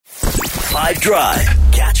5 Drive.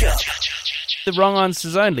 Catch up. The wrong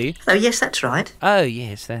answers only. Oh, yes, that's right. Oh,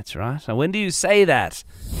 yes, that's right. And when do you say that?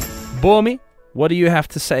 Bormy, what do you have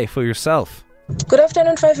to say for yourself? Good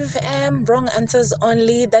afternoon, 5FM. Wrong answers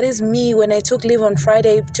only. That is me when I took leave on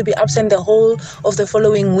Friday to be absent the whole of the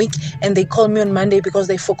following week, and they called me on Monday because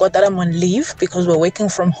they forgot that I'm on leave because we're working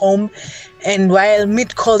from home. And while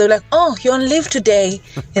mid-call, they're like, "Oh, you're on leave today."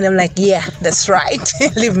 And I'm like, "Yeah, that's right.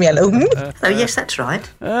 Leave me alone." Oh, yes, that's right.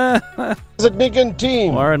 It's a Nick and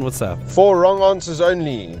team. Warren, what's up? 4 wrong answers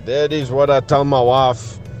only. That is what I tell my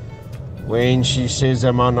wife when she says,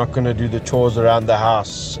 am I not going to do the chores around the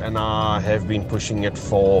house? And I have been pushing it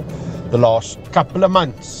for the last couple of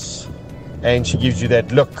months. And she gives you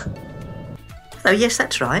that look. Oh, yes,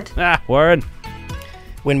 that's right. Warren.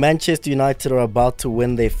 When Manchester United are about to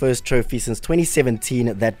win their first trophy since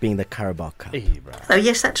 2017, that being the Carabao Cup. Oh,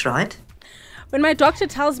 yes, that's right. When my doctor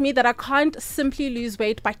tells me that I can't simply lose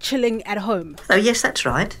weight by chilling at home. Oh, yes, that's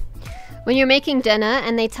right. When you're making dinner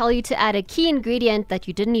and they tell you to add a key ingredient that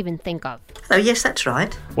you didn't even think of. Oh, yes, that's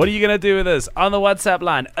right. What are you going to do with this? On the WhatsApp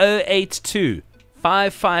line, 082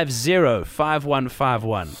 550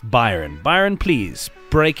 5151. Byron, please,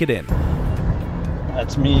 break it in.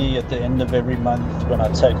 That's me at the end of every month when I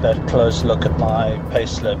take that close look at my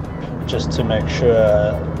payslip just to make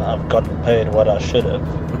sure I've gotten paid what I should have.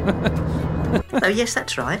 Oh, yes,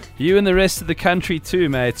 that's right. You and the rest of the country too,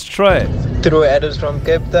 mates. Troy. Troy Adams from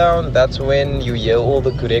Cape Town. That's when you hear all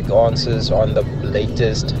the correct answers on the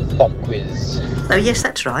latest pop quiz. Oh, yes,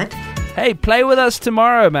 that's right. Hey, play with us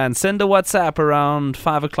tomorrow, man. Send a WhatsApp around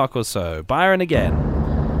 5 o'clock or so. Byron again.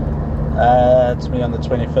 It's me on the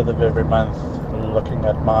 25th of every month looking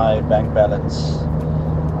at my bank balance.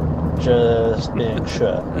 Just being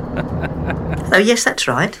sure. Oh, yes, that's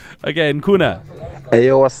right. Okay, Nkuna. Hey,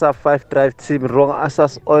 yo, what's up, 5 Drive team? Wrong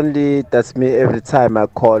answers only. That's me every time I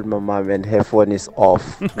call my mom and her phone is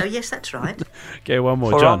off. Oh, yes, that's right. Okay, one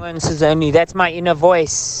more, For John. wrong answers only. That's my inner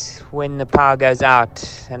voice when the power goes out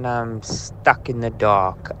and I'm stuck in the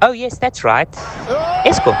dark. Oh, yes, that's right.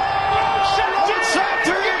 Esco.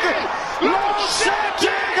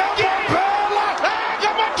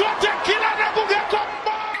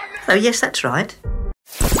 Oh, yes, that's right.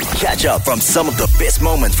 Catch up from some of the best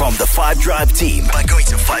moments from the 5 Drive team by going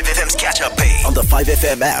to 5FM's catch up page on the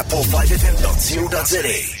 5FM app or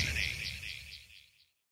 5FM.co.za.